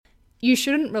you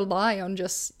shouldn't rely on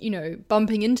just,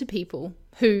 bumping into people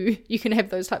who you can have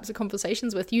those types of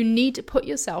conversations with. You need to put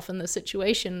yourself in the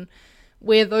situation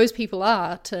where those people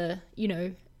are to,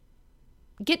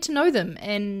 get to know them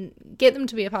and get them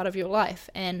to be a part of your life.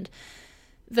 And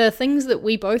the things that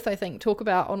we both, I think, talk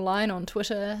about online on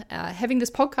Twitter, having this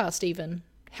podcast even,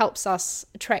 helps us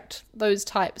attract those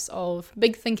types of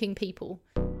big thinking people.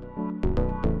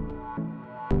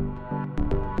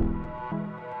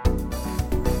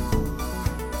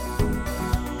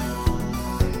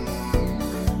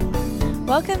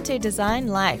 Welcome to Design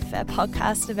Life, a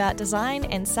podcast about design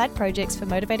and side projects for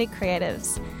motivated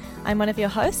creatives. I'm one of your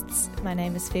hosts. My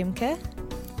name is Femke.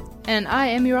 And I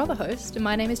am your other host, and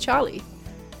my name is Charlie.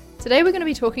 Today we're going to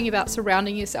be talking about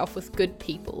surrounding yourself with good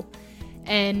people.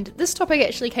 And this topic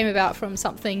actually came about from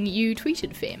something you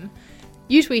tweeted, Fem.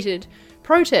 You tweeted,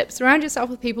 "Pro tip, surround yourself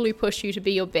with people who push you to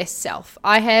be your best self.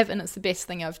 I have, and it's the best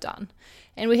thing I've done."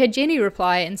 And we had Jenny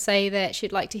reply and say that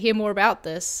she'd like to hear more about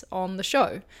this on the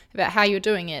show, about how you're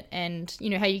doing it and,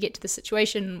 how you get to the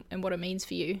situation and what it means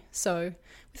for you. So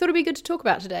we thought it'd be good to talk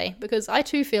about today, because I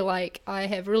too feel like I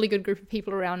have a really good group of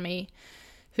people around me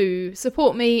who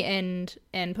support me and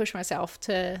push myself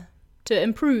to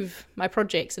improve my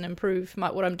projects and improve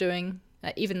what I'm doing,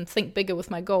 even think bigger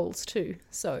with my goals too.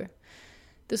 So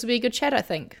this will be a good chat, I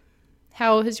think.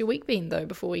 How has your week been, though,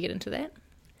 before we get into that?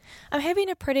 I'm having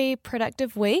a pretty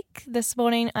productive week. This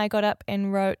morning I got up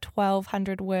and wrote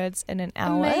 1,200 words in an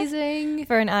hour. Amazing.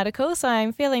 For an article, so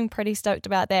I'm feeling pretty stoked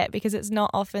about that, because it's not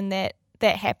often that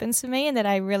happens for me and that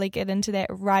I really get into that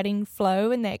writing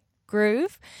flow and that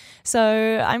groove.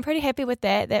 So I'm pretty happy with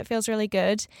that. That feels really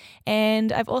good.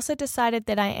 And I've also decided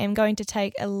that I am going to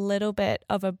take a little bit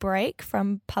of a break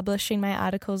from publishing my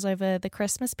articles over the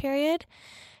Christmas period,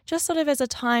 just sort of as a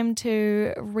time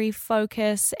to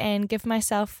refocus and give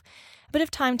myself a bit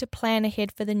of time to plan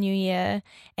ahead for the new year.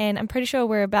 And I'm pretty sure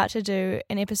we're about to do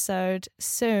an episode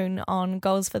soon on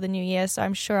goals for the new year, so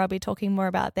I'm sure I'll be talking more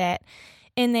about that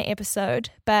in the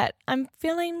episode. But I'm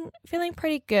feeling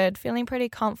pretty good, feeling pretty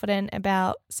confident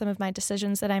about some of my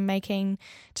decisions that I'm making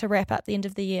to wrap up the end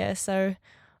of the year. So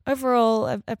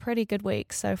overall, a pretty good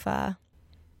week so far.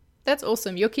 That's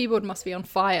awesome. Your keyboard must be on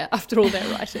fire after all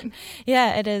that writing.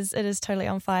 Yeah, it is. It is totally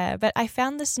on fire. But I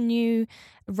found this new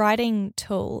writing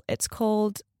tool. It's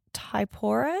called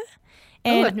Typora.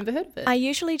 And I've never heard of it. I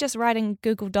usually just write in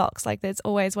Google Docs, like that's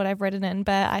always what I've written in,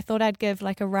 but I thought I'd give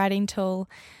like a writing tool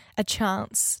a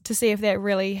chance to see if that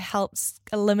really helps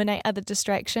eliminate other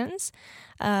distractions.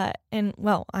 And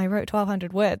well, I wrote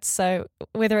 1,200 words, so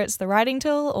whether it's the writing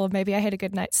tool or maybe I had a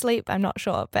good night's sleep, I'm not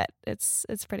sure, but it's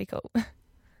pretty cool.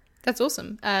 That's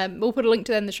awesome. We'll put a link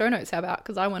to that in the show notes, how about?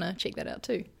 Because I want to check that out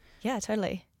too. Yeah,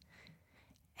 totally.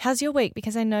 How's your week?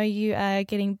 Because I know you are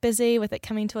getting busy with it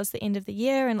coming towards the end of the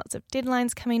year and lots of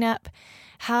deadlines coming up.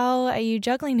 How are you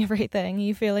juggling everything? Are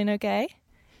you feeling okay?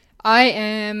 I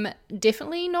am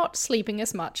definitely not sleeping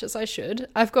as much as I should.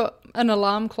 I've got an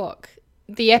alarm clock.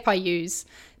 The app I use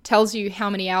tells you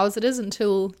how many hours it is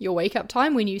until your wake up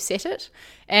time when you set it.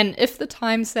 And if the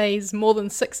time says more than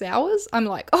 6 hours, I'm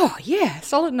like, oh yeah,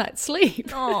 solid night's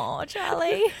sleep. Oh,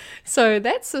 Charlie. So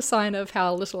that's a sign of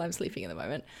how little I'm sleeping at the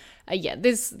moment.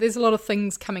 There's a lot of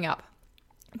things coming up,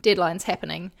 deadlines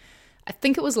happening. I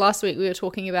think it was last week we were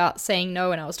talking about saying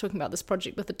no, and I was talking about this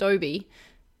project with Adobe.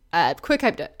 Quick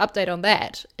update on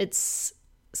that. It's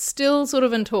still sort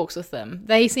of in talks with them.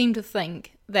 They seem to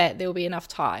think that there will be enough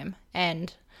time,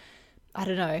 and I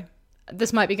don't know.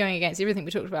 This might be going against everything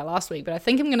we talked about last week, but I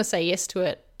think I'm going to say yes to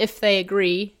it if they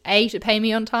agree, A, to pay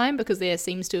me on time, because there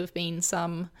seems to have been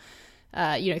some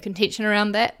contention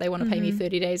around that. They want to pay me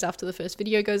 30 days after the first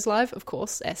video goes live, of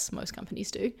course, as most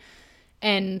companies do.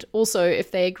 And also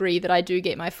if they agree that I do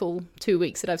get my full 2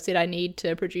 weeks that I've said I need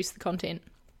to produce the content,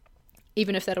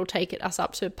 even if that'll take us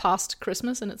up to past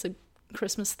Christmas and it's a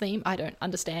Christmas theme. I don't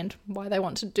understand why they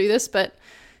want to do this, but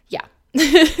yeah.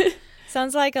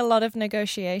 Sounds like a lot of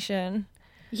negotiation.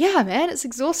 Yeah, man, it's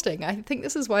exhausting. I think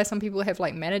this is why some people have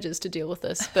like managers to deal with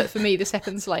this. But for me, this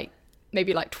happens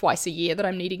maybe twice a year that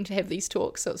I'm needing to have these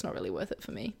talks, so it's not really worth it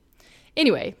for me.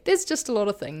 Anyway, there's just a lot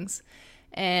of things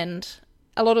and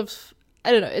a lot of,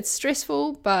 I don't know, it's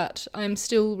stressful, but I'm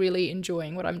still really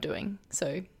enjoying what I'm doing.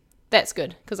 So that's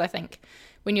good, because I think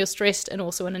when you're stressed and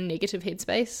also in a negative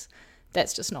headspace,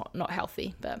 that's just not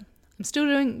healthy. But I'm still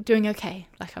doing okay.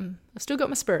 I've still got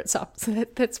my spirits up, so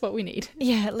that's what we need.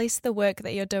 Yeah, at least the work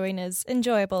that you're doing is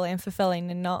enjoyable and fulfilling,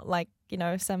 and not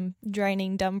some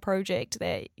draining, dumb project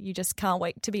that you just can't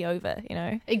wait to be over,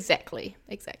 Exactly.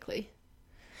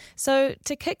 So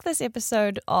to kick this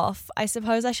episode off, I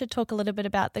suppose I should talk a little bit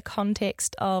about the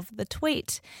context of the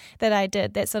tweet that I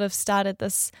did that sort of started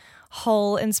this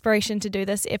whole inspiration to do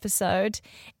this episode.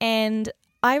 And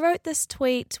I wrote this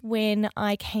tweet when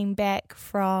I came back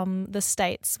from the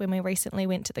States when we recently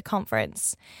went to the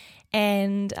conference.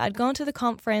 And I'd gone to the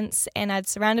conference and I'd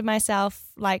surrounded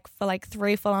myself for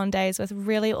 3 full-on days with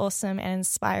really awesome and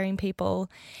inspiring people.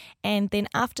 And then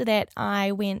after that,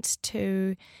 I went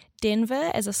to Denver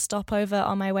as a stopover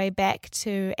on my way back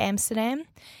to Amsterdam.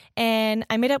 And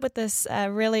I met up with this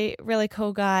really, really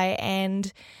cool guy,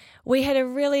 and we had a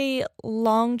really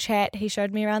long chat. He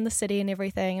showed me around the city and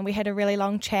everything, and we had a really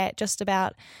long chat just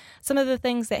about some of the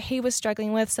things that he was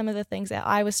struggling with, some of the things that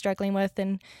I was struggling with,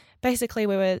 and basically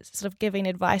we were sort of giving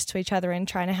advice to each other and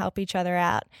trying to help each other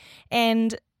out.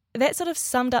 And that sort of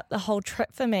summed up the whole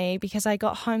trip for me, because I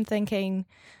got home thinking,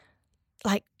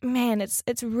 like, man,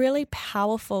 it's really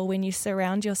powerful when you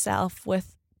surround yourself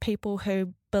with people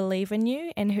who believe in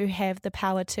you and who have the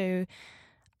power to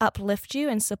uplift you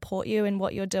and support you in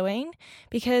what you're doing,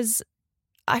 because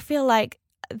I feel like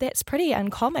that's pretty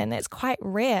uncommon. That's quite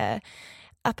rare.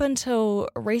 Up until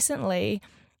recently,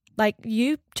 like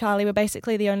you, Charlie, were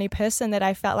basically the only person that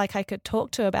I felt like I could talk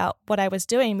to about what I was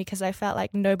doing, because I felt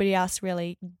like nobody else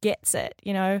really gets it.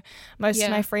 You know, most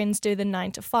of my friends do the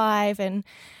 9 to 5 and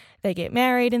they get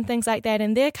married and things like that,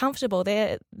 and they're comfortable.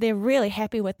 They're really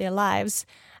happy with their lives,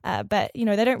 but you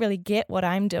know, they don't really get what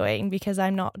I'm doing, because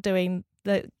I'm not doing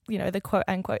the quote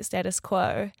unquote status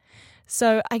quo.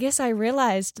 So I guess I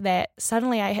realized that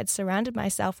suddenly I had surrounded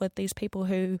myself with these people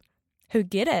who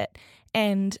get it,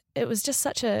 and it was just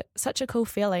such a cool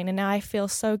feeling. And now I feel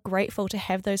so grateful to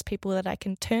have those people that I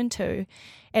can turn to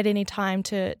at any time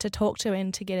to talk to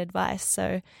and to get advice.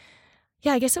 So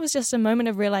yeah, I guess it was just a moment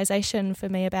of realization for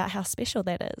me about how special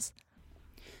that is.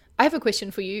 I have a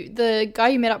question for you. The guy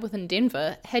you met up with in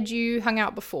Denver, had you hung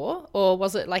out before, or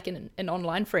was it like an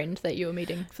online friend that you were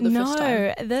meeting for the first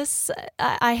time? No,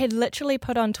 I had literally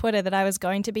put on Twitter that I was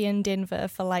going to be in Denver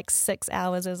for like 6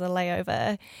 hours as a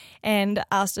layover, and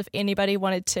asked if anybody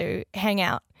wanted to hang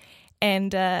out.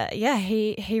 And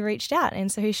he reached out,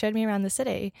 and so he showed me around the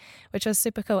city, which was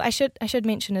super cool. I should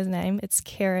mention his name. It's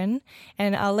Kieran,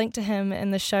 and I'll link to him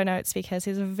in the show notes, because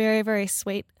he's a very, very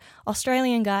sweet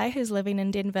Australian guy who's living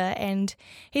in Denver, and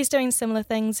he's doing similar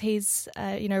things. He's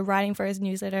writing for his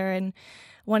newsletter and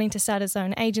wanting to start his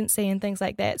own agency and things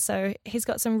like that. So he's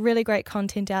got some really great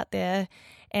content out there,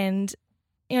 and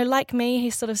you know, like me,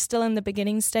 he's sort of still in the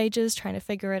beginning stages, trying to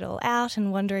figure it all out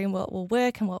and wondering what will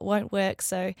work and what won't work.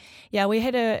 So, yeah, we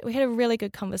had a really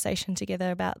good conversation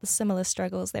together about the similar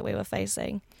struggles that we were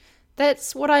facing.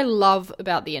 That's what I love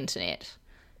about the internet.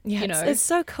 Yeah, it's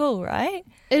so cool, right?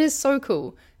 It is so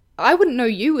cool. I wouldn't know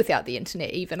you without the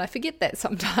internet even. I forget that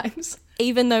sometimes.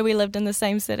 Even though we lived in the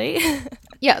same city.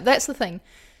 Yeah, that's the thing.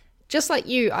 Just like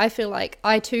you, I feel like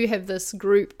I too have this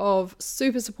group of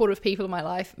super supportive people in my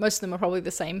life. Most of them are probably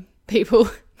the same people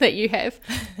that you have,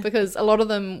 because a lot of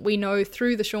them we know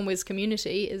through the Sean Wes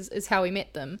community is how we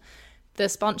met them.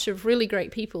 This bunch of really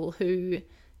great people who,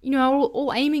 you know, are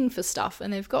all aiming for stuff,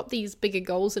 and they've got these bigger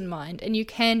goals in mind, and you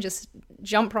can just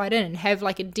jump right in and have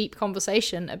like a deep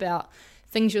conversation about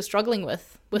things you're struggling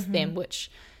with them,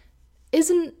 which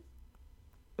isn't,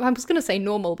 I was going to say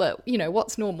normal, but you know,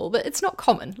 what's normal? But it's not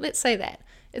common. Let's say that.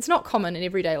 It's not common in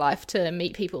everyday life to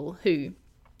meet people who,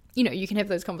 you know, you can have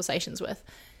those conversations with.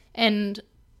 And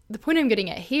the point I'm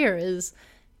getting at here is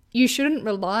you shouldn't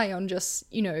rely on just,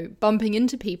 you know, bumping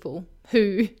into people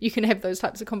who you can have those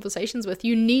types of conversations with.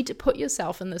 You need to put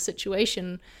yourself in the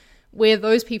situation where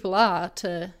those people are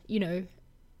to, you know,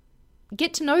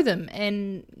 get to know them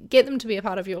and get them to be a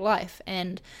part of your life.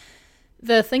 And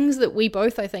the things that we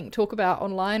both, I think, talk about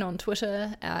online on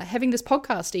Twitter, having this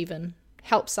podcast even,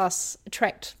 helps us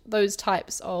attract those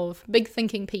types of big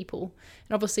thinking people.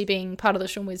 And obviously being part of the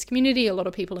Sean Wes community, a lot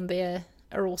of people in there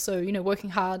are also, you know,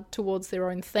 working hard towards their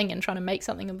own thing and trying to make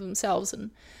something of themselves and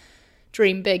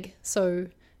dream big. So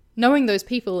knowing those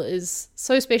people is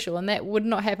so special, and that would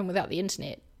not happen without the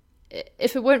internet.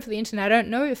 If it weren't for the internet, I don't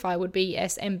know if I would be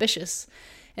as ambitious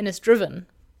and as driven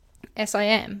as I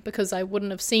am, because I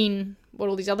wouldn't have seen what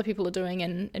all these other people are doing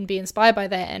and be inspired by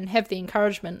that and have the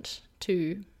encouragement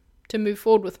to move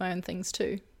forward with my own things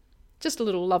too. Just a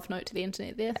little love note to the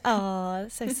internet there. Oh,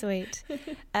 that's so sweet.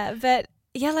 But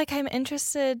yeah, like I'm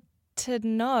interested to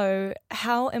know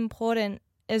how important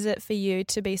is it for you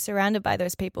to be surrounded by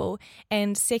those people?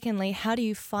 And secondly, how do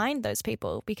you find those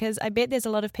people? Because I bet there's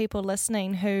a lot of people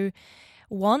listening who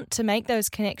want to make those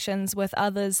connections with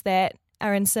others that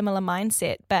are in similar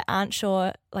mindset but aren't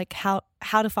sure like how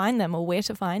to find them or where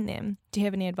to find them. Do you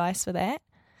have any advice for that?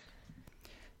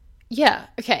 Yeah,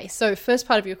 okay. So first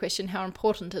part of your question, how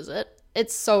important is it?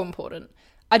 It's so important.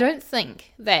 I don't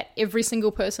think that every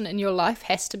single person in your life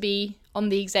has to be on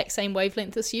the exact same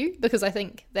wavelength as you, because I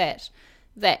think that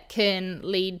can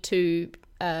lead to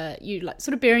you like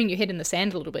sort of burying your head in the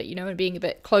sand a little bit, and being a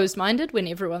bit closed-minded when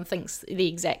everyone thinks the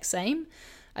exact same.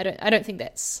 I don't think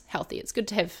that's healthy. It's good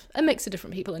to have a mix of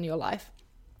different people in your life.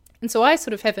 And so I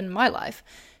sort of have in my life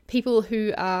people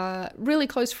who are really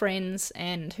close friends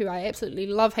and who I absolutely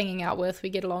love hanging out with. We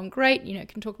get along great,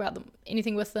 can talk about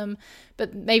anything with them,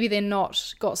 but maybe they're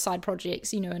not got side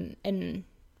projects, and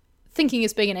thinking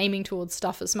as big and aiming towards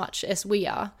stuff as much as we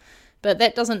are. But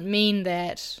that doesn't mean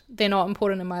that they're not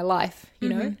important in my life,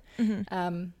 because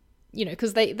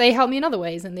they help me in other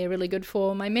ways, and they're really good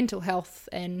for my mental health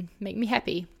and make me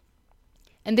happy.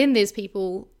 And then there's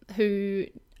people who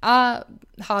are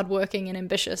hardworking and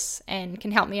ambitious and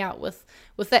can help me out with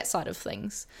that side of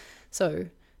things. So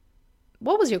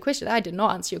what was your question? I did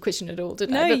not answer your question at all,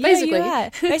 did I? But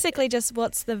basically just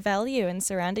what's the value in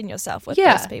surrounding yourself with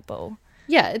those people?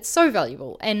 Yeah, it's so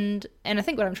valuable. And I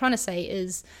think what I'm trying to say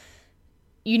is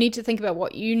you need to think about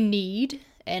what you need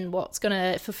and what's going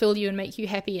to fulfill you and make you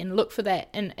happy, and look for that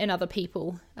in other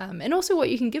people, and also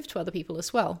what you can give to other people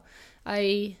as well.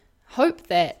 I hope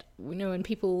that, when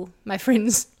people, my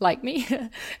friends, like me,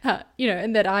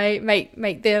 and that I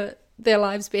make their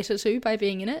lives better too by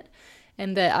being in it,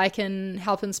 and that I can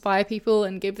help inspire people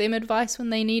and give them advice when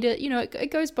they need it.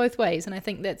 It goes both ways, and I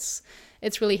think it's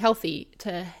really healthy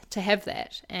to have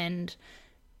that. And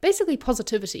basically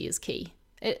positivity is key.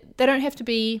 They don't have to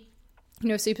be,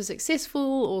 super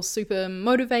successful or super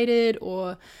motivated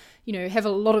or, have a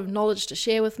lot of knowledge to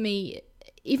share with me.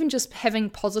 Even just having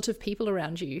positive people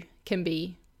around you can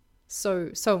be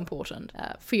so important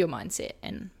for your mindset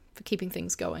and for keeping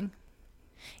things going.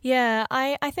 Yeah,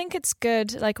 I think it's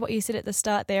good, like what you said at the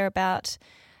start there about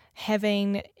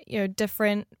having,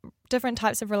 different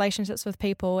types of relationships with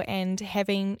people, and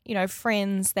having,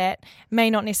 friends that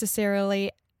may not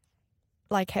necessarily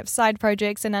like have side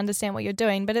projects and understand what you're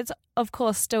doing, but it's of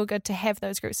course still good to have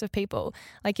those groups of people.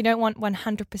 Like, you don't want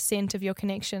 100% of your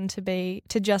connection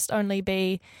to just only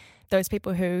be those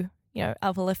people who,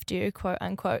 uplift you, quote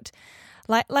unquote.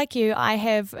 Like you, I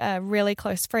have really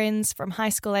close friends from high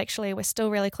school. Actually, we're still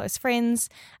really close friends,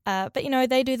 but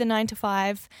they do the 9 to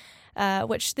 5,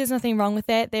 which there's nothing wrong with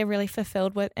that. They're really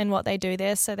fulfilled in what they do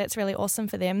there, so that's really awesome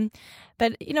for them.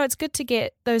 But it's good to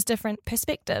get those different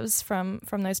perspectives from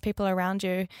those people around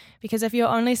you, because if you're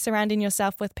only surrounding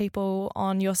yourself with people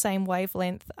on your same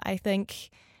wavelength, I think,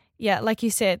 like you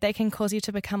said, that can cause you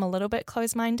to become a little bit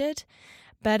close-minded.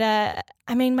 But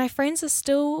my friends are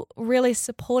still really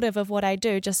supportive of what I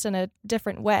do, just in a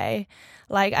different way.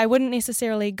 Like, I wouldn't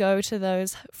necessarily go to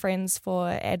those friends for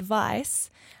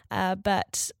advice,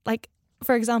 but like,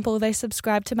 for example, they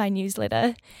subscribe to my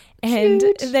newsletter, and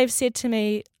they've said to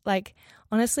me, like,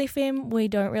 honestly, Fem, we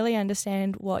don't really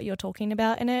understand what you're talking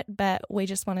about in it, but we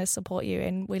just want to support you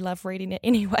and we love reading it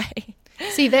anyway.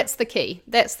 See, that's the key.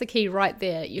 That's the key right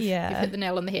there. You've hit the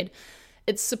nail on the head.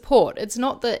 It's support. It's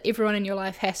not that everyone in your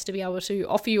life has to be able to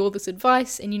offer you all this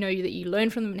advice and that you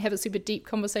learn from them and have a super deep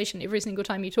conversation every single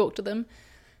time you talk to them.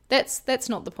 That's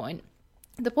not the point.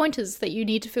 The point is that you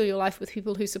need to fill your life with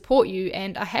people who support you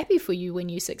and are happy for you when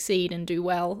you succeed and do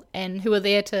well, and who are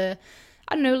there to,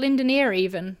 lend an ear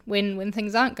even when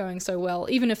things aren't going so well.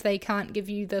 Even if they can't give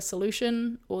you the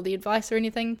solution or the advice or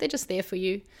anything, they're just there for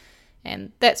you.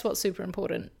 And that's what's super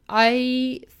important.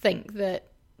 I think that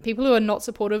people who are not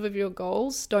supportive of your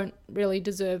goals don't really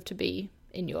deserve to be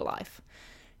in your life.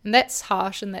 And that's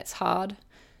harsh and that's hard,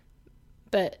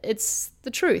 but it's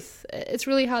the truth. It's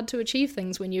really hard to achieve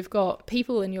things when you've got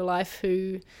people in your life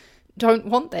who don't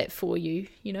want that for you,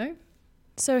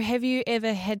 So have you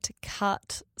ever had to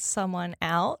cut someone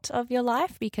out of your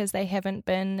life because they haven't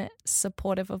been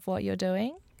supportive of what you're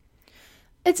doing?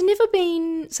 It's never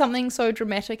been something so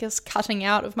dramatic as cutting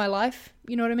out of my life,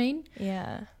 you know what I mean?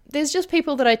 Yeah. There's just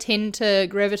people that I tend to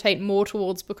gravitate more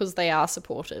towards because they are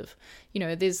supportive.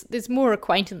 There's more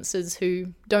acquaintances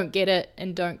who don't get it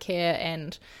and don't care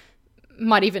and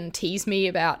might even tease me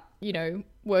about,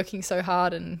 working so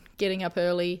hard and getting up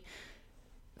early,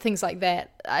 things like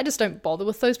that. I just don't bother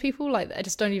with those people. Like, I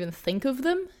just don't even think of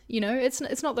them.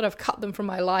 It's not that I've cut them from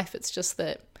my life. It's just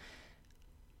that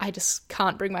I just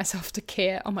can't bring myself to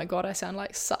care. Oh my God, I sound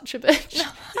like such a bitch.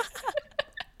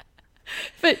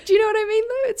 But do you know what I mean,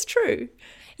 though? It's true.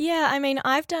 Yeah,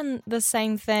 I've done the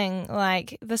same thing.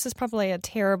 Like, this is probably a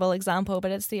terrible example,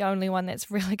 but it's the only one that's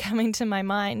really coming to my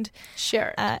mind.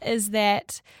 Sure. Is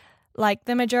that, like,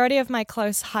 the majority of my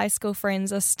close high school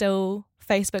friends are still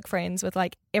Facebook friends with,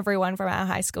 like, everyone from our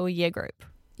high school year group.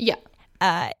 Yeah.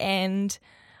 And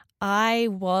I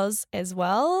was as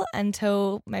well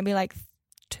until maybe like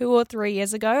 2 or 3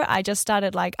 years ago. I just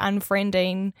started like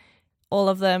unfriending all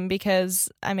of them because,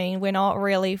 I mean, we're not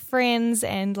really friends,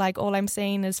 and like all I'm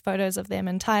seeing is photos of them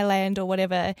in Thailand or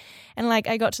whatever. And like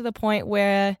I got to the point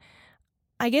where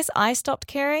I guess I stopped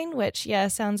caring, which, yeah,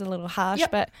 sounds a little harsh,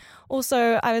 Yep. but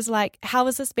also I was like, how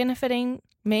is this benefiting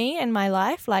me and my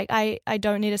life? Like I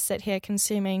don't need to sit here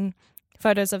consuming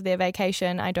photos of their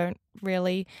vacation. I don't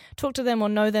really talk to them or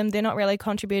know them. They're not really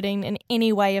contributing in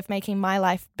any way of making my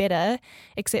life better,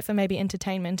 except for maybe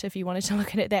entertainment if you wanted to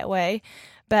look at it that way.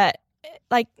 But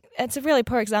like, it's a really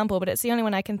poor example, but it's the only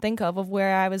one I can think of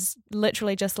where I was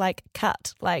literally just like,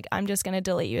 cut, like I'm just going to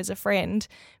delete you as a friend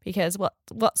because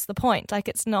what's the point? Like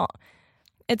it's not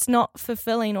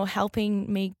fulfilling or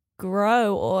helping me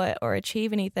grow or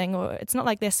achieve anything, or it's not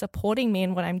like they're supporting me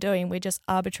in what I'm doing. We're just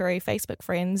arbitrary Facebook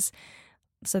friends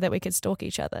so that we could stalk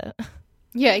each other.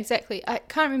 Yeah, exactly. I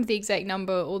can't remember the exact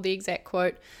number or the exact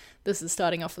quote. This is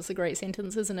starting off as a great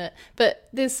sentence, isn't it? But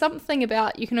there's something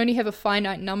about you can only have a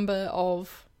finite number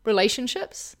of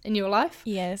relationships in your life.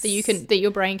 Yes. That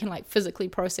your brain can like physically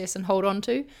process and hold on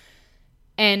to.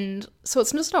 And so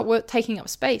it's just not worth taking up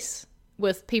space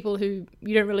with people who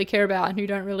you don't really care about and who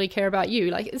don't really care about you.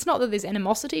 Like, it's not that there's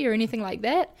animosity or anything like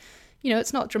that. You know,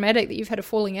 it's not dramatic that you've had a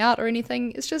falling out or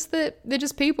anything. It's just that they're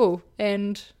just people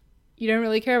and you don't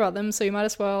really care about them, so you might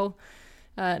as well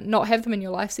not have them in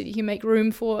your life so that you can make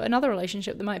room for another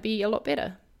relationship that might be a lot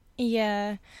better.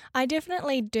 Yeah, I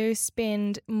definitely do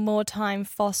spend more time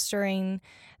fostering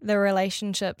the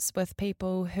relationships with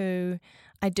people who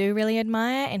I do really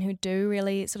admire and who do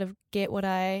really sort of get what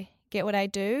I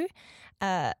do.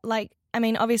 I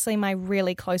mean, obviously my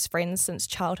really close friends since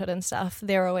childhood and stuff,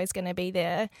 they're always going to be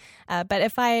there. But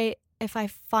if I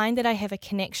find that I have a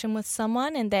connection with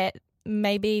someone and that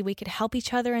maybe we could help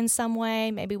each other in some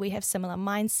way, maybe we have similar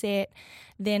mindset,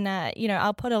 then,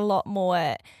 I'll put a lot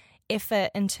more effort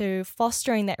into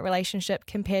fostering that relationship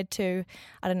compared to,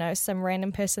 I don't know, some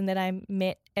random person that I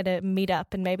met at a meetup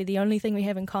and maybe the only thing we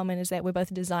have in common is that we're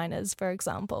both designers, for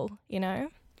example, you know?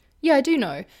 Yeah, I do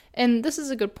know. And this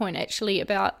is a good point, actually,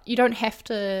 about you don't have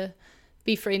to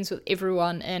be friends with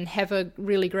everyone and have a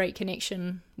really great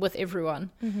connection with everyone.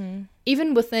 Mm-hmm.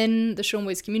 Even within the Sean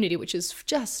Wes community, which is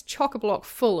just chock-a-block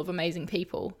full of amazing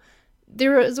people,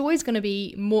 there is always going to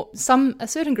be a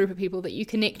certain group of people that you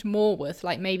connect more with.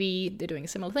 Like maybe they're doing a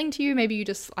similar thing to you. Maybe you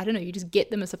just, I don't know, you just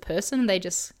get them as a person and they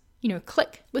just,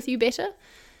 click with you better.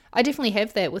 I definitely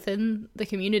have that within the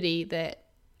community that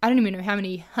I don't even know how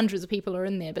many hundreds of people are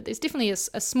in there, but there's definitely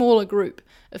a smaller group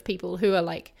of people who are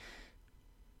like,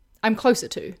 I'm closer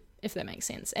to, if that makes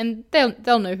sense. And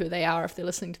they'll know who they are if they're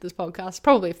listening to this podcast.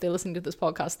 Probably if they're listening to this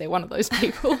podcast, they're one of those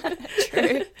people.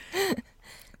 True.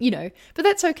 But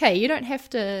that's okay. You don't have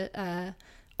to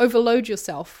overload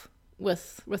yourself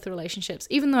with the relationships,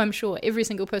 even though I'm sure every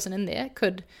single person in there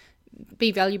could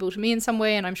be valuable to me in some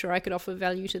way, and I'm sure I could offer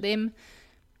value to them.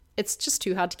 It's just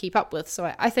too hard to keep up with.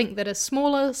 So I think that a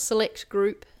smaller, select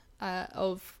group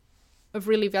of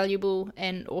really valuable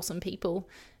and awesome people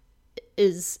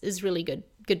is really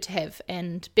good to have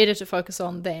and better to focus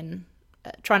on than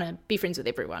trying to be friends with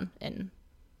everyone and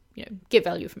get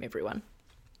value from everyone.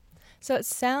 So it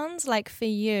sounds like for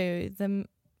you,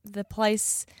 the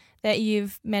place that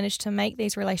you've managed to make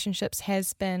these relationships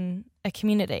has been a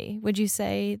community. Would you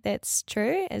say that's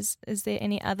true? Is there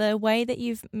any other way that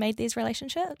you've made these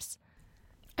relationships?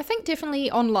 I think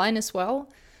definitely online as well.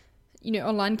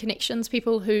 Online connections,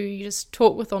 people who you just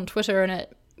talk with on Twitter, and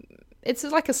it's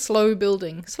like a slower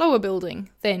building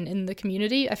than in the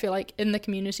community. I feel like in the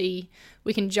community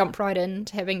we can jump right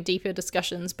into having deeper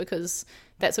discussions because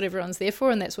that's what everyone's there for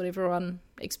and that's what everyone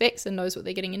expects and knows what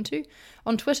they're getting into.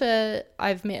 On Twitter,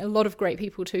 I've met a lot of great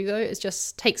people too, though. It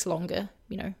just takes longer,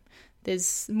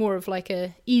 There's more of like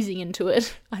a easing into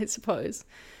it, I suppose.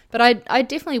 But I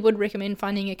definitely would recommend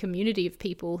finding a community of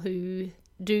people who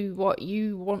do what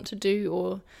you want to do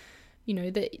or,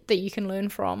 that you can learn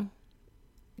from.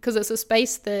 Because it's a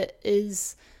space that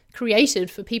is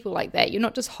created for people like that. You're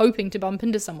not just hoping to bump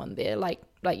into someone there like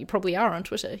you probably are on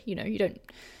Twitter.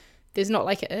 There's not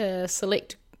like a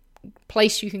select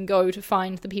place you can go to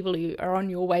find the people who are on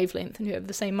your wavelength and who have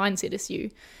the same mindset as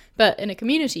you. But in a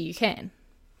community, you can.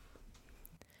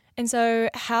 And so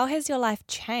how has your life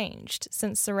changed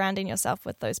since surrounding yourself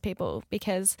with those people?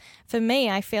 Because for me,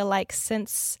 I feel like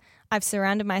since I've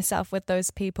surrounded myself with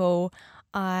those people,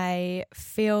 I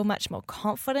feel much more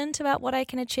confident about what I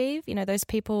can achieve. Those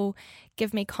people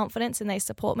give me confidence and they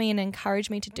support me and encourage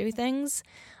me to do things.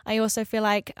 I also feel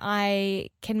like I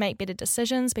can make better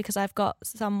decisions because I've got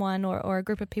someone or a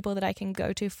group of people that I can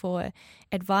go to for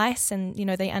advice, and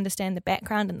they understand the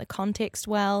background and the context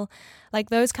well. Like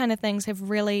those kind of things have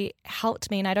really helped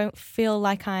me, and I don't feel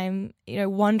like I'm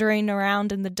wandering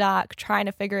around in the dark trying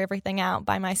to figure everything out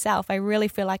by myself. I really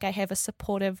feel like I have a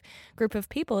supportive group of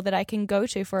people that I can go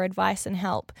to for advice and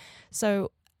help.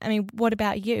 So, I mean, what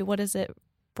about you? What has it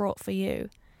brought for you?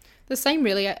 The same,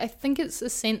 really. I think it's a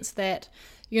sense that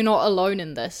you're not alone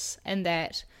in this, and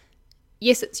that,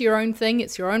 yes, it's your own thing,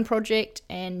 it's your own project,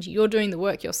 and you're doing the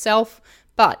work yourself,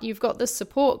 but you've got this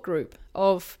support group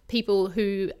of people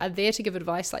who are there to give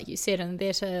advice, like you said, and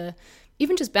there to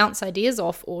even just bounce ideas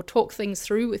off or talk things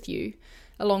through with you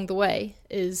along the way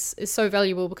is so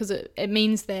valuable, because it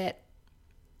means that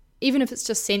even if it's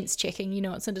just sense checking,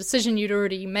 it's a decision you'd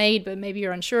already made, but maybe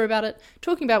you're unsure about it,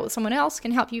 talking about it with someone else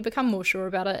can help you become more sure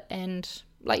about it and,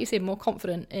 like you said, more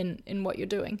confident in what you're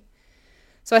doing.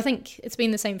 So I think it's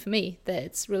been the same for me, that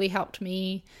it's really helped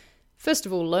me, first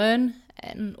of all, learn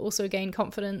and also gain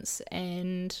confidence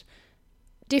and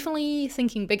definitely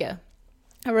thinking bigger.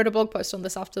 I wrote a blog post on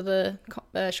this after the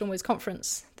Shaun Weirs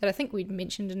conference that I think we'd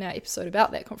mentioned in our episode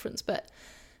about that conference, but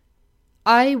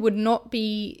I would not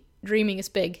be dreaming as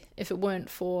big if it weren't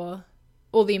for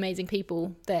all the amazing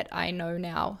people that I know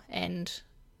now, and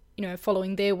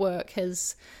following their work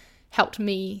has helped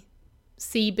me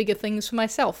see bigger things for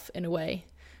myself in a way,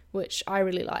 which I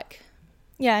really like.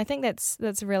 Yeah, I think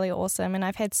that's really awesome, and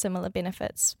I've had similar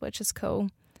benefits, which is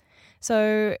cool.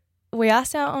 So we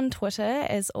asked out on Twitter,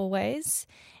 as always,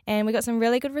 and we got some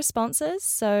really good responses.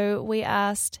 So we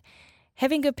asked,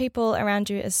 having good people around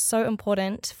you is so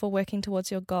important for working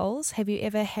towards your goals. Have you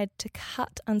ever had to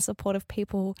cut unsupportive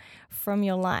people from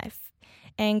your life?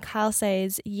 And Kyle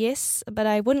says, yes, but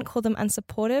I wouldn't call them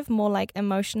unsupportive, more like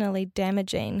emotionally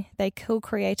damaging. They kill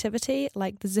creativity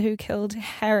like the zoo killed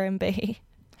Harambe.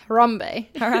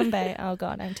 Harambe. Oh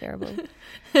God, I'm terrible.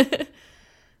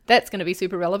 That's going to be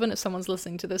super relevant if someone's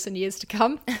listening to this in years to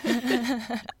come.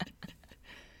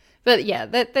 But yeah,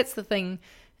 that's the thing.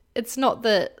 It's not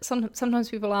that sometimes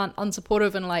people aren't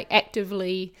unsupportive and like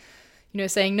actively,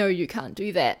 saying, no, you can't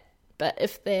do that. But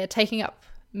if they're taking up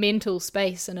mental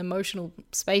space and emotional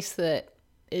space that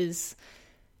is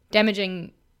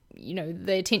damaging,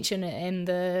 the attention and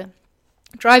the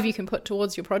drive you can put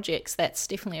towards your projects, that's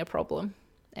definitely a problem.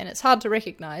 And it's hard to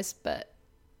recognize, but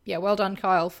yeah, well done,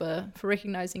 Kyle, for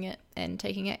recognizing it and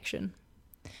taking action.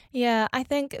 Yeah, I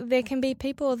think there can be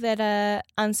people that are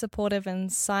unsupportive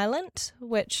and silent,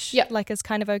 which is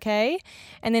kind of okay.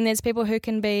 And then there's people who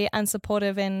can be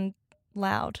unsupportive and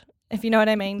loud, if you know what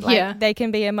I mean. They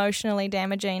can be emotionally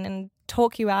damaging and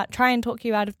try and talk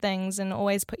you out of things and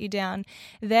always put you down.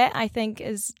 That, I think,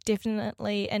 is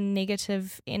definitely a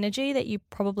negative energy that you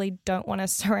probably don't want to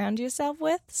surround yourself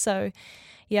with. So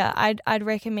yeah, I'd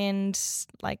recommend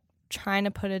trying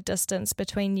to put a distance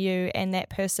between you and that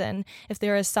person. If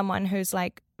there is someone who's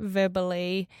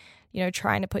verbally,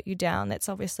 trying to put you down, that's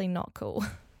obviously not cool.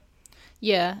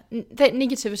 Yeah, that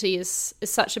negativity is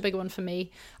such a big one for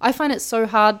me. I find it so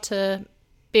hard to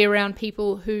be around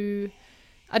people who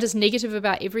are just negative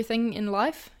about everything in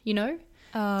life,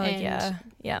 Yeah.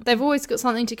 They've always got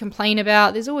something to complain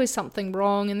about. There's always something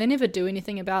wrong and they never do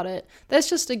anything about it. That's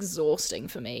just exhausting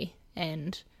for me.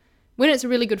 And when it's a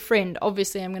really good friend,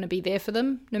 obviously I'm going to be there for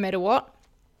them no matter what.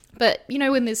 But,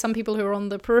 when there's some people who are on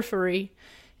the periphery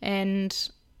and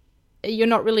you're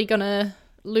not really going to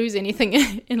lose anything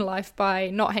in life by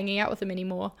not hanging out with them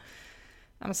anymore,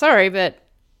 I'm sorry, but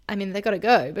I mean, they got to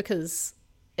go, because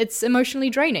it's emotionally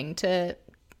draining to,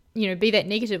 be that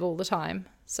negative all the time.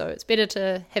 So it's better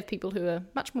to have people who are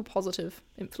much more positive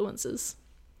influences.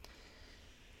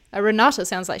 Renata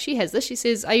sounds like she has this. She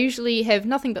says, I usually have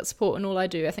nothing but support in all I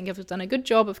do. I think I've done a good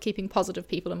job of keeping positive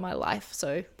people in my life.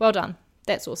 So well done.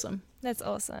 That's awesome. That's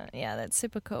awesome. Yeah, that's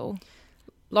super cool.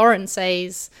 Lauren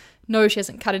says, no, she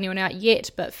hasn't cut anyone out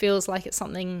yet, but feels like it's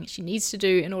something she needs to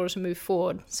do in order to move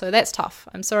forward. So that's tough.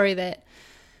 I'm sorry that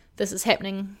this is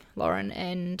happening, Lauren.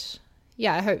 And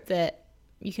yeah, I hope that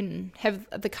you can have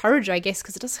the courage, I guess,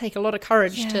 because it does take a lot of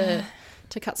courage to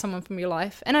cut someone from your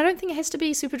life. And I don't think it has to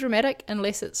be super dramatic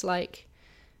unless it's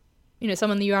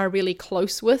someone that you are really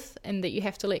close with and that you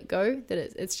have to let go, that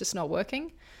it's just not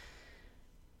working.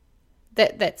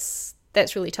 That's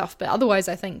really tough. But otherwise,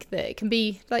 I think that it can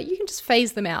be you can just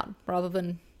phase them out rather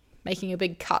than making a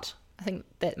big cut. I think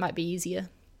that might be easier.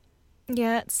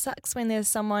 Yeah, it sucks when there's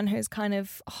someone who's kind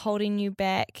of holding you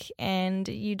back and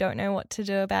you don't know what to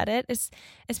do about it. It's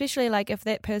especially like if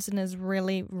that person is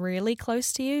really, really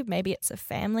close to you, maybe it's a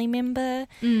family member,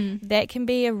 that can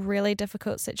be a really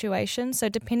difficult situation. So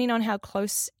depending on how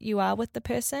close you are with the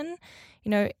person,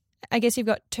 I guess you've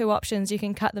got two options. You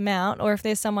can cut them out, or if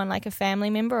there's someone like a family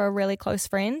member or a really close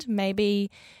friend,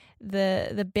 maybe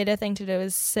the better thing to do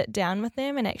is sit down with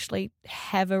them and actually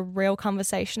have a real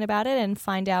conversation about it and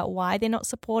find out why they're not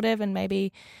supportive, and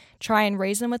maybe try and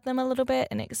reason with them a little bit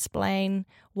and explain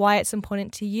why it's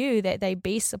important to you that they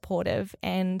be supportive.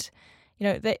 And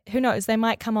who knows, they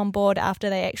might come on board after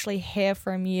they actually hear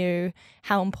from you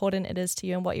how important it is to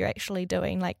you and what you're actually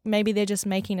doing. Like maybe they're just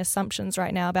making assumptions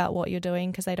right now about what you're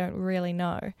doing because they don't really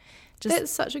know.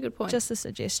 That's such a good point. Just a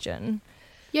suggestion.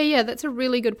 Yeah, that's a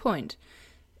really good point.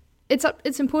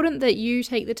 It's important that you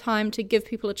take the time to give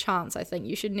people a chance. I think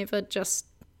you should never just,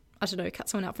 cut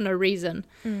someone out for no reason.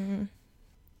 Mm-hmm.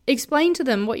 Explain to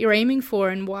them what you're aiming for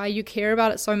and why you care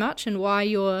about it so much, and why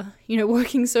you're,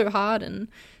 working so hard,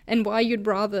 and why you'd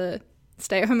rather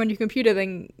stay at home on your computer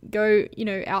than go,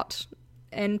 out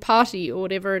and party or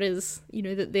whatever it is,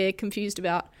 that they're confused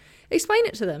about. Explain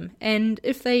it to them. And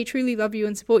if they truly love you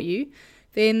and support you,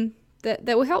 then that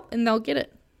will help and they'll get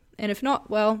it. And if not,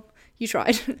 well, you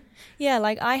tried. Yeah,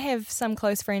 like I have some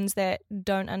close friends that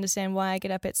don't understand why I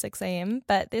get up at 6 a.m,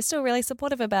 but they're still really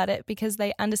supportive about it because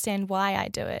they understand why I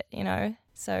do it,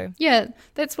 So yeah,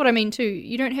 that's what I mean too.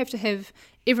 You don't have to have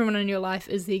everyone in your life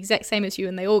is the exact same as you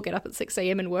and they all get up at 6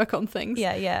 a.m. and work on things.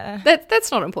 Yeah. That's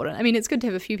not important. I mean, it's good to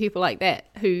have a few people like that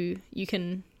who you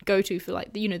can go to for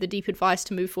like, the deep advice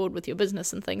to move forward with your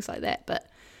business and things like that. But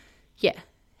yeah,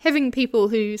 having people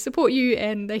who support you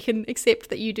and they can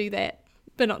accept that you do that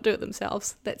but not do it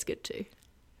themselves, that's good too.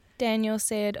 Daniel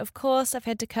said, of course, I've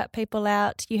had to cut people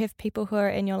out. You have people who are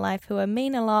in your life who are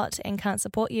mean a lot and can't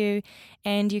support you,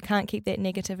 and you can't keep that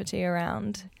negativity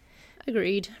around.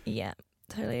 Agreed. Yeah,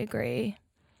 totally agree.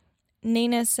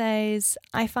 Nina says,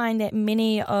 I find that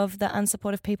many of the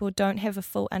unsupportive people don't have a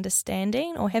full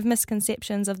understanding or have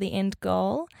misconceptions of the end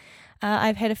goal.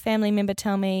 I've had a family member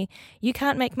tell me, you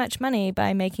can't make much money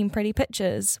by making pretty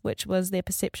pictures, which was their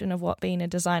perception of what being a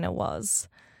designer was.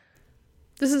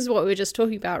 This is what we were just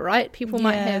talking about, right? People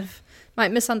might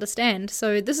misunderstand.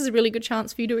 So this is a really good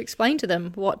chance for you to explain to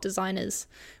them what design is,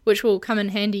 which will come in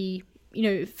handy,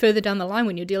 further down the line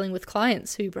when you're dealing with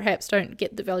clients who perhaps don't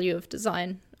get the value of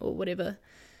design or whatever.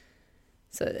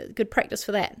 So good practice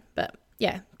for that. But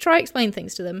yeah, try explain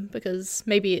things to them, because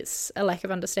maybe it's a lack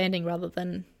of understanding rather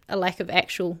than a lack of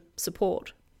actual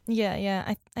support.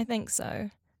 Yeah, I think so.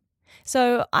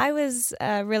 So I was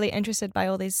really interested by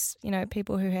all these,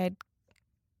 people who had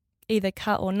either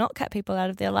cut or not cut people out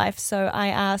of their life. So I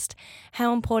asked,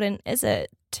 how important is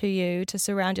it to you to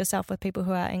surround yourself with people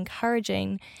who are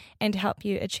encouraging and help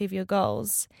you achieve your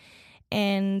goals?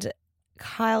 And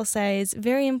Kyle says,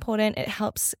 very important. It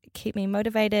helps keep me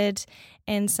motivated,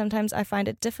 and sometimes I find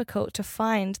it difficult to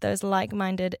find those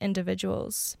like-minded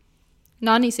individuals.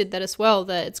 Nani said that as well,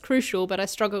 that it's crucial, but I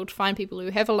struggle to find people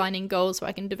who have aligning goals so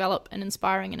I can develop an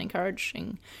inspiring and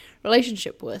encouraging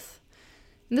relationship with.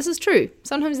 And this is true.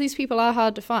 Sometimes these people are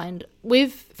hard to find.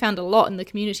 We've found a lot in the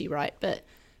community, right? But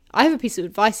I have a piece of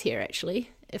advice here,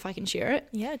 actually, if I can share it.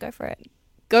 Yeah, go for it.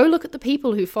 Go look at the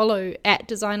people who follow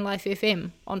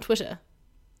 @DesignLifeFM on Twitter.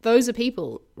 Those are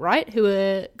people, right, who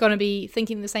are going to be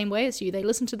thinking the same way as you. They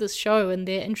listen to this show and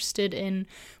they're interested in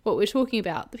what we're talking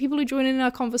about. The people who join in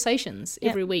our conversations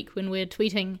every week when we're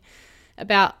tweeting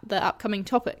about the upcoming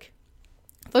topic.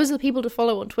 Those are the people to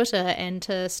follow on Twitter and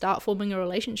to start forming a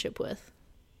relationship with.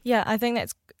 Yeah, I think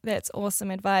that's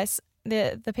awesome advice.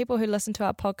 The people who listen to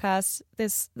our podcast,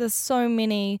 there's so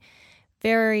many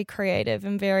very creative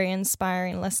and very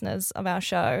inspiring listeners of our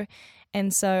show.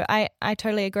 And so I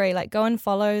totally agree. Like, go and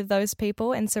follow those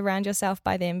people and surround yourself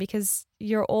by them, because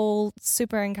you're all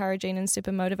super encouraging and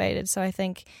super motivated. So I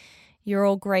think you're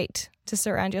all great to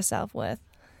surround yourself with.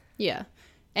 Yeah.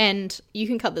 And you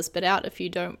can cut this bit out if you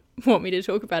don't want me to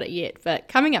talk about it yet. But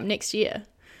coming up next year,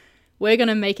 we're going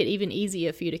to make it even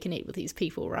easier for you to connect with these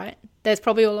people, right? That's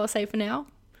probably all I'll say for now.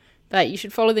 But you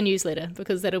should follow the newsletter,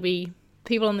 because that'll be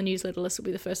people on the newsletter list will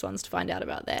be the first ones to find out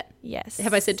about that. Yes.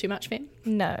 Have I said too much, Fem?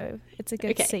 No, it's a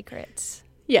good secret.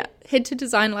 Yeah. Head to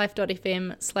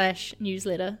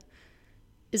designlife.fm/newsletter.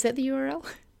 Is that the URL?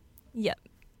 Yep.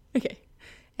 Okay.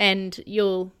 And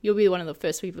you'll be one of the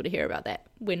first people to hear about that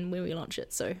when we launch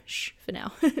it. So shh for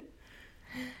now.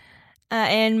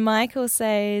 And Michael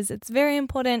says it's very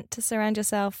important to surround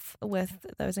yourself with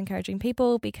those encouraging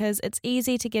people because it's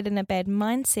easy to get in a bad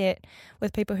mindset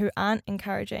with people who aren't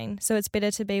encouraging. So it's better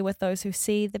to be with those who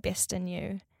see the best in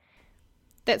you.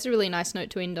 That's a really nice note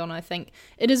to end on, I think.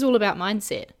 It is all about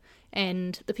mindset,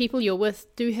 and the people you're with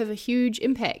do have a huge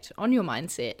impact on your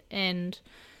mindset and,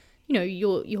 you know,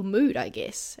 your mood, I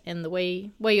guess, and the way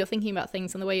you're thinking about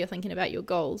things and the way you're thinking about your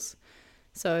goals.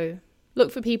 So look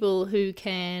for people who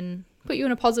can put you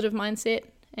in a positive mindset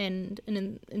and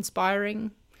an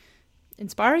inspiring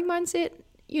mindset.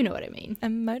 You know what I mean. A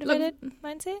motivated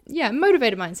mindset? Yeah,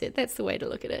 motivated mindset. That's the way to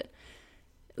look at it.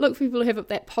 Look for people who have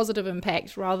that positive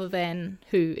impact rather than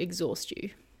who exhaust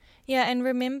you. Yeah, and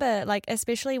remember, like,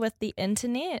 especially with the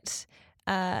internet,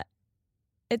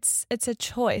 it's a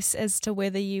choice as to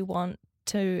whether you want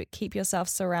to keep yourself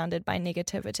surrounded by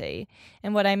negativity.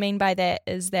 And what I mean by that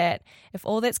is that if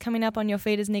all that's coming up on your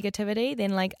feed is negativity,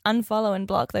 then like unfollow and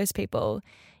block those people.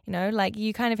 You know, like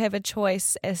you kind of have a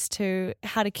choice as to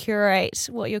how to curate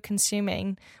what you're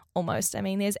consuming almost. I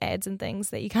mean, there's ads and things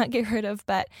that you can't get rid of,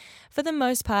 but for the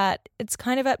most part, it's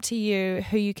kind of up to you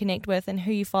who you connect with and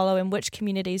who you follow and which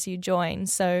communities you join.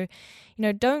 So, you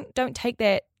know, don't take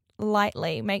that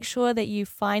lightly. Make sure that you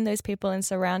find those people and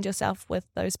surround yourself with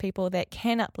those people that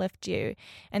can uplift you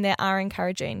and that are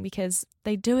encouraging, because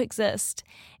they do exist.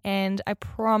 And I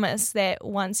promise that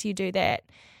once you do that,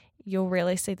 you'll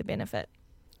really see the benefit.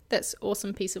 That's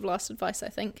awesome piece of last advice, I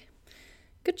think.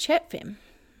 Good chat, Fem.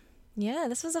 Yeah,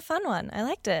 this was a fun one. I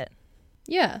liked it.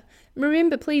 Yeah.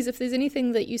 Remember, please, if there's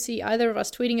anything that you see either of us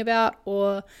tweeting about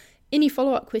or any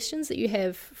follow-up questions that you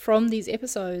have from these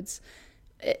episodes,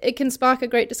 it can spark a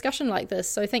great discussion like this.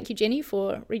 So thank you, Jenny,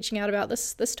 for reaching out about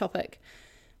this topic.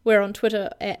 We're on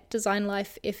Twitter at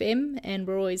DesignLifeFM, and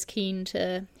we're always keen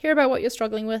to hear about what you're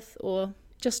struggling with or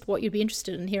just what you'd be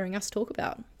interested in hearing us talk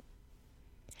about.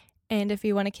 And if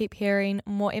you want to keep hearing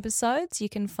more episodes, you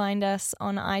can find us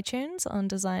on iTunes on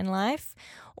Design Life,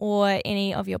 or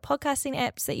any of your podcasting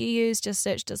apps that you use. Just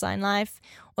search Design Life,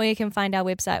 or you can find our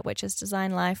website, which is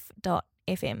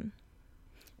designlife.fm.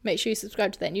 Make sure you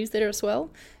subscribe to that newsletter as well.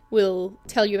 We'll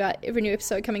tell you about every new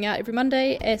episode coming out every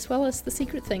Monday, as well as the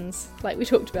secret things like we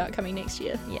talked about coming next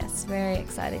year. Yes, very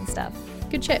exciting stuff.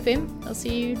 Good chat, Fem. I'll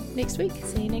see you next week.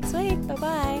 See you next week.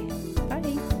 Bye-bye.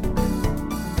 Bye.